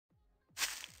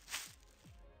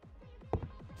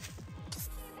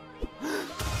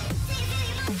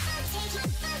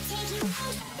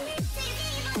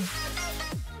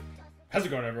How's it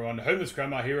going, everyone? Homeless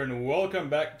Grandma here, and welcome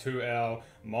back to our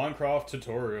Minecraft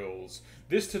tutorials.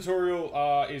 This tutorial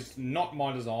is not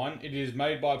my design. It is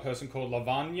made by a person called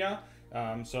Lavanya.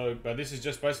 But this is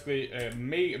just basically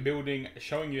me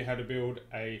showing you how to build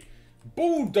a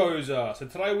bulldozer. So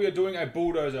today we are doing a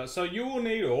bulldozer. So you will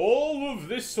need all of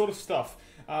this sort of stuff.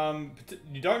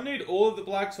 You don't need all of the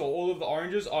blacks or all of the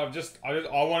oranges. I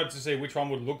wanted to see which one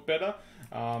would look better.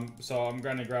 So I'm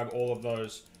going to grab all of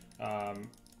those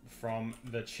from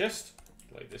the chest.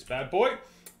 Delete this bad boy.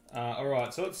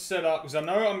 Alright, so let's set up, because I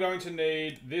know I'm going to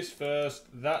need this first,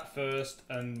 that first,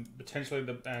 and potentially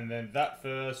and then that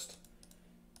first,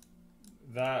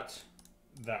 that.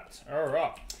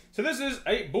 Alright, so this is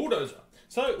a bulldozer.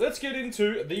 So let's get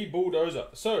into the bulldozer.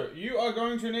 So you are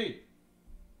going to need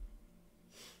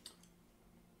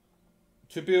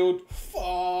to build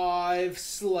 5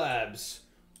 slabs.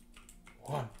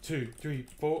 1, 2, 3,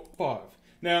 4, 5.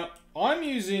 Now, I'm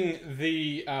using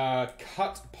the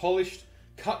polished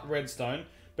cut redstone,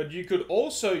 but you could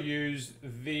also use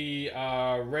the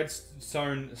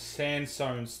redstone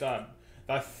sandstone stud.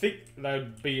 I think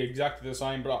they'd be exactly the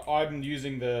same, but I'm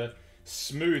using the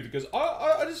smooth because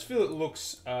I just feel it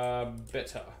looks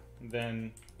better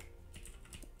than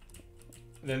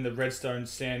the red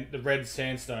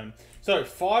sandstone. So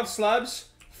 5 slabs,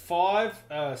 5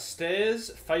 stairs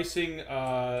facing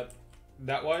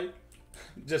that way.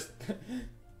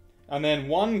 And then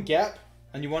 1 gap,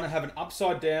 and you want to have an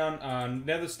upside down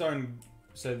nether stone.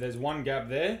 So there's 1 gap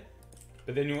there,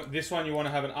 but then this one you want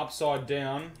to have an upside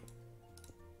down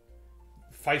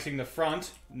facing the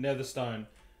front nether stone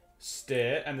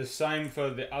stair, and the same for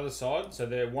the other side. So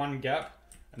there 1 gap,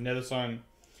 and nether stone.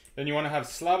 Then you want to have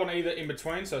slab on either in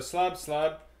between. So slab,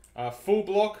 slab, full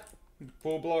block,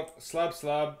 slab,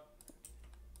 slab,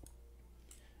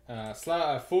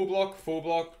 full block,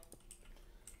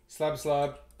 slab,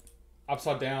 slab,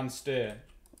 upside down stair.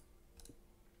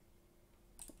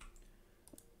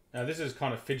 Now this is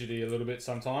kind of fidgety a little bit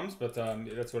sometimes, but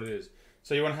that's what it is.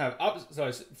 So you want to have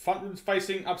front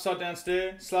facing upside down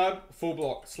stair, slab, full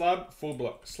block, slab,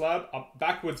 up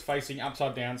backwards facing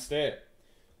upside down stair.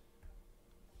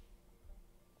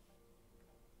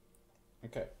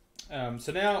 Okay.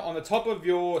 So now on the top of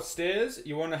your stairs,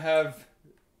 you want to have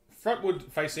frontward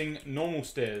facing normal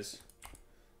stairs,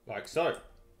 like so.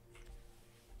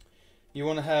 You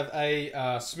want to have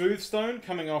a smooth stone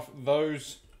coming off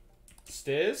those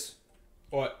stairs,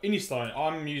 or any stone.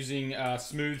 I'm using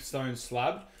smooth stone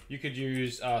slab. You could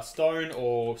use stone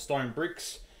or stone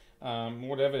bricks,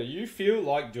 whatever you feel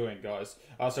like doing, guys.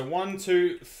 So 1,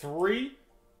 2, 3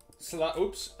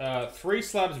 3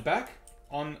 slabs back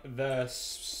on the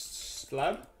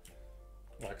slab,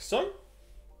 like so.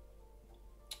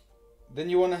 Then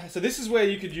you want to. So this is where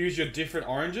you could use your different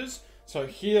oranges. So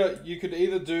here you could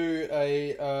either do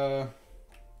a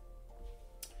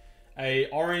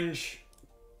orange,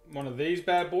 one of these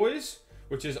bad boys,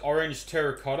 which is orange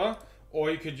terracotta, or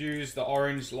you could use the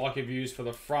orange like you've used for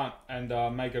the front and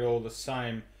make it all the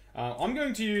same. I'm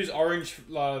going to use orange,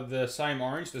 the same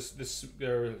orange, the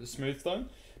smooth stone.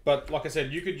 But like I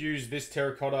said, you could use this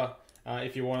terracotta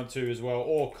if you wanted to as well,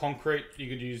 or concrete. You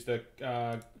could use the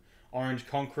orange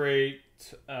concrete,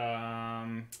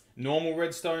 normal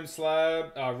redstone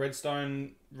slab, red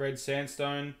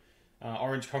sandstone.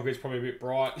 Orange concrete is probably a bit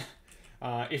bright.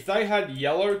 If they had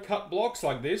yellow cut blocks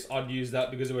like this, I'd use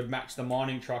that because it would match the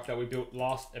mining truck that we built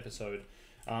last episode.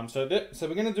 So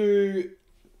we're going to do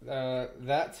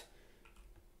that.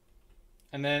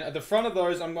 And then at the front of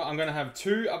those, I'm going to have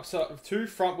 2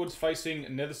 frontwards facing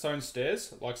netherstone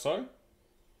stairs, like so.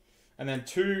 And then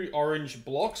 2 orange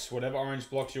blocks, whatever orange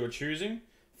blocks you are choosing,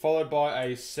 followed by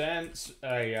a slab.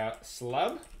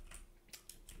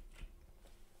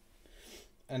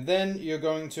 And then you're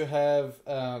going to have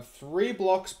 3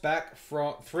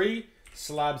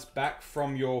 slabs back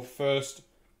from your first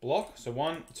block. So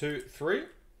 1, 2, 3,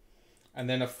 and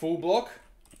then a full block,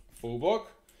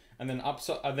 and then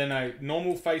then a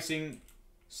normal facing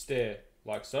stair,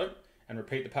 like so, and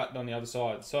repeat the pattern on the other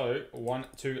side. So 1,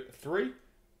 2, 3,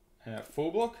 and a full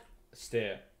block,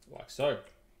 stair, like so.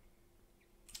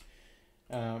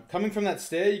 Coming from that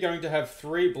stair, you're going to have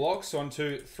 3 blocks, 1,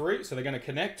 2, 3, so they're going to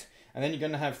connect, and then you're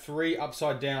going to have 3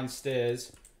 upside down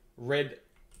stairs, red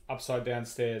upside down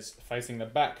stairs facing the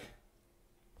back.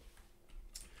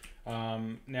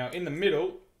 Now in the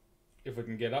middle, if we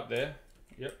can get up there,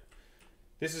 yep.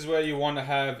 This is where you want to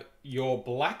have your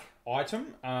black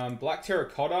item. Black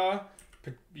terracotta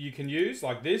you can use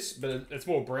like this, but it's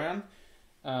more brown.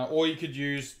 Or you could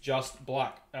use just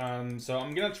black. So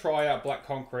I'm going to try out black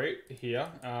concrete here,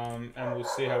 and we'll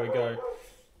see how we go.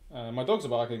 My dogs are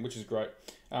barking, which is great.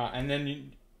 And then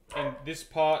in this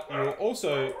part, you'll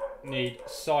also need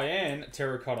cyan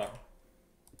terracotta.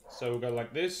 So we'll go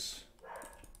like this.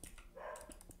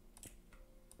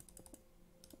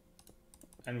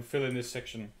 And we'll fill in this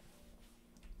section.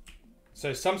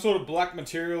 So some sort of black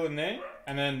material in there,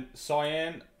 and then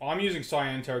cyan. I'm using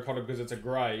cyan terracotta because it's a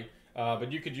grey,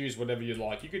 but you could use whatever you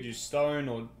like. You could use stone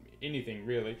or anything,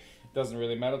 really. It doesn't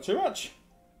really matter too much.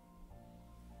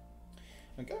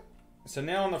 Okay. So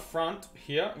now on the front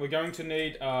here, we're going to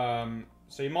need,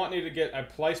 so you might need to get a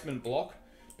placement block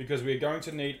because we're going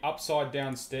to need upside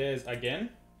down stairs again.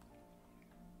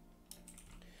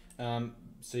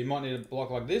 So you might need a block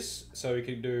like this, so we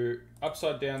can do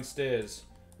upside down stairs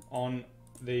on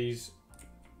these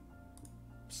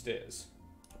stairs.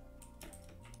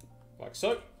 Like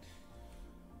so.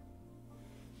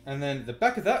 And then the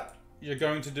back of that, you're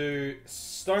going to do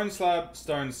stone slab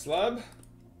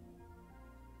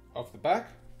off the back.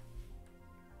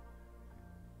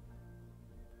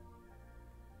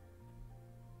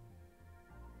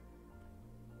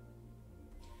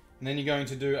 And then you're going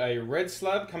to do a red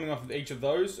slab coming off of each of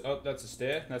those. Oh, that's a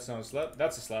stair. That's not a slab.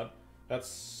 That's a slab.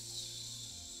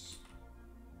 That's...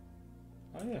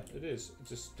 Oh yeah, it is. It's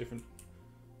just different...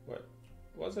 Wait,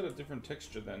 why is that a different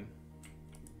texture then?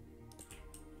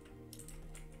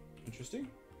 Interesting.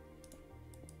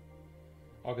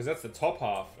 Oh, because that's the top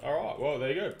half. Alright, well,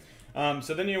 there you go.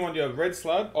 So then you want your red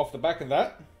slab off the back of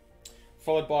that,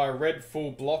 followed by a red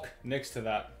full block next to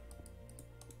that.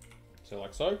 So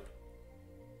like so.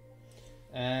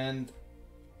 And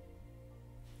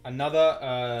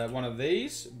another one of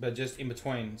these, but just in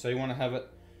between. So you want to have it,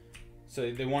 so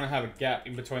they want to have a gap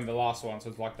in between the last one, so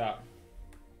it's like that.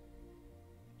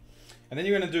 And then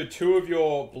you're going to do 2 of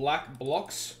your black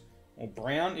blocks, or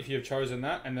brown if you've chosen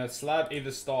that, and the slab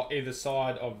either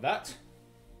side of that.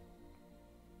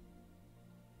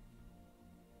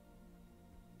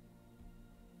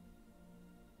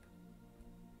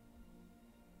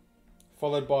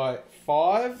 Followed by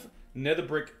 5 nether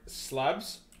brick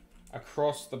slabs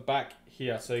across the back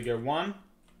here. So you go 1,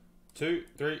 2,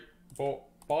 3, 4,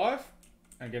 5.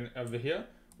 Again over here.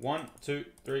 1, 2,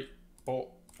 3, 4,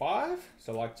 5.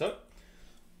 So like so.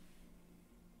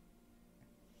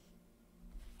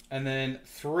 And then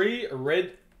 3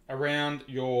 red around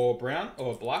your brown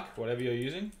or black, whatever you're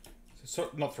using.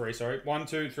 So, not 3, sorry. 1,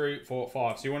 2, 3, 4,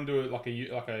 5. So you want to do it like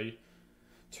a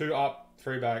 2 up,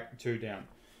 3 back, 2 down,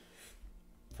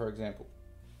 for example.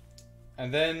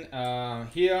 And then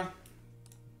here,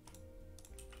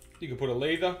 you can put a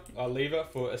lever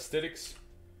for aesthetics.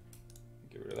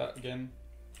 Get rid of that again.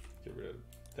 Get rid of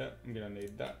that. I'm going to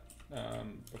need that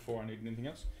before I need anything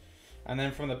else. And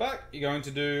then from the back, you're going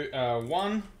to do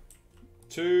 1,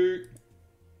 2,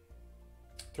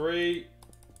 3.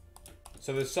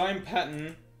 So the same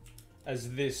pattern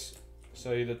as this.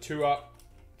 So either 2 up,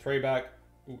 3 back,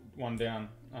 1 down.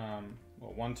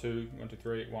 Well, 1, 2, 1, 2,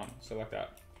 3, 1. So like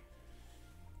that.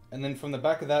 And then from the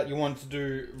back of that, you want to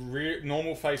do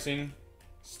normal facing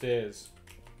stairs.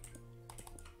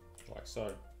 Like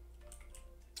so.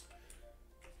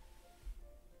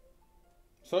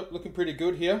 So, looking pretty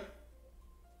good here.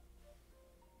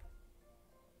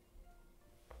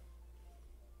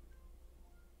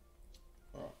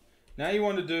 All right. Now you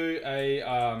want to do a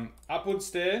upward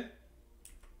stair,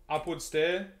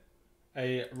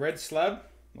 a red slab,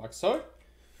 like so.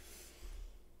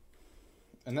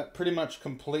 And that pretty much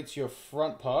completes your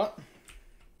front part,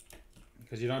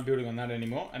 because you're not building on that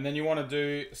anymore. And then you want to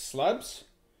do slabs,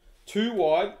 2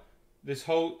 wide, this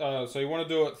whole, so you want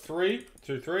to do it 3,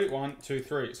 2, 3, 1, 2,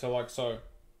 3. So like so.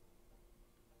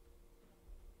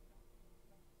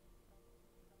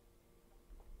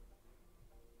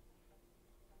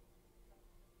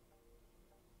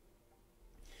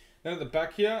 Then at the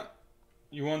back here,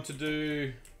 you want to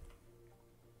do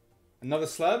another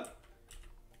slab.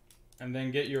 And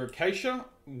then get your acacia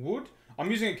wood.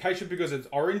 I'm using acacia because it's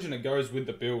orange and it goes with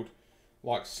the build.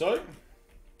 Like so.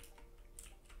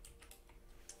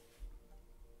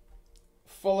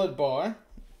 Followed by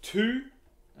 2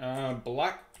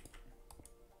 black.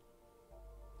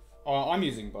 Oh, I'm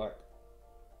using black.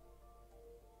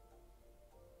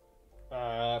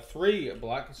 3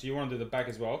 black, so you want to do the back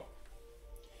as well.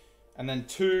 And then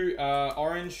 2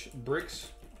 orange bricks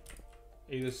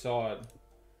either side.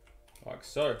 Like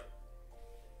so.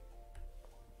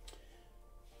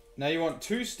 Now you want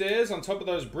 2 stairs on top of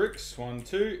those bricks, 1,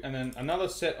 2, and then another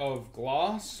set of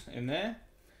glass in there,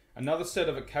 another set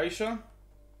of acacia,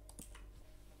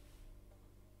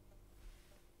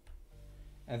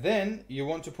 and then you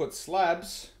want to put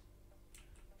slabs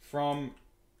from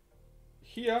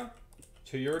here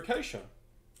to your acacia.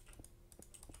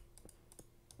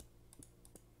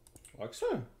 like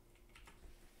so.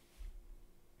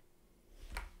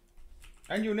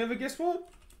 And you'll never guess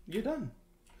what? You're done.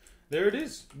 There it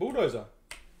is, bulldozer.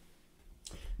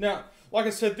 Now, like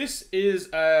I said, this is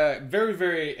a very,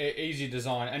 very easy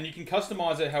design, and you can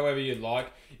customize it however you'd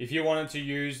like. If you wanted to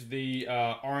use the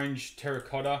orange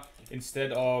terracotta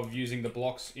instead of using the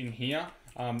blocks in here,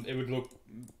 it would look,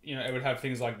 you know, it would have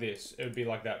things like this. It would be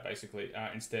like that, basically,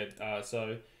 instead. Yeah,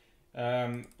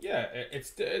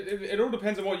 it all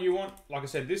depends on what you want. Like I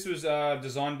said, this was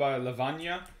designed by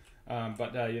Lavanya,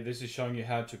 yeah, this is showing you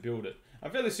how to build it.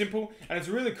 Fairly simple, and it's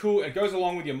really cool. It goes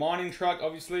along with your mining truck,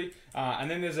 obviously, and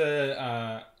then there's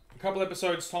a couple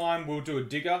episodes time we'll do a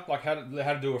digger, like how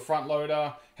to do a front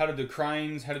loader, how to do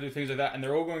cranes, how to do things like that, and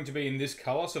they're all going to be in this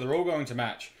color, so they're all going to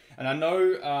match. And I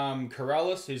know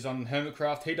Corrales, he's on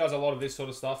Hermitcraft, he does a lot of this sort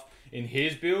of stuff in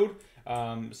his build.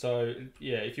 So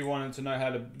yeah, if you wanted to know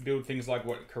how to build things like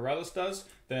what Corrales does,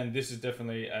 then this is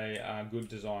definitely a good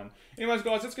design. Anyways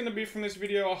guys, that's going to be it from this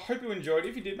video. I hope you enjoyed.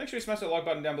 If you did, make sure you smash that like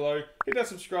button down below, hit that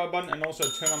subscribe button, and also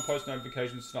turn on post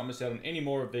notifications to not miss out on any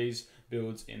more of these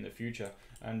builds in the future.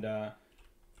 And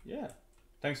yeah,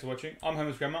 thanks for watching. I'm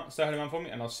Homer's Grandma. Say hi to Mum for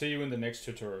me, and I'll see you in the next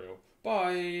tutorial.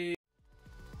 Bye!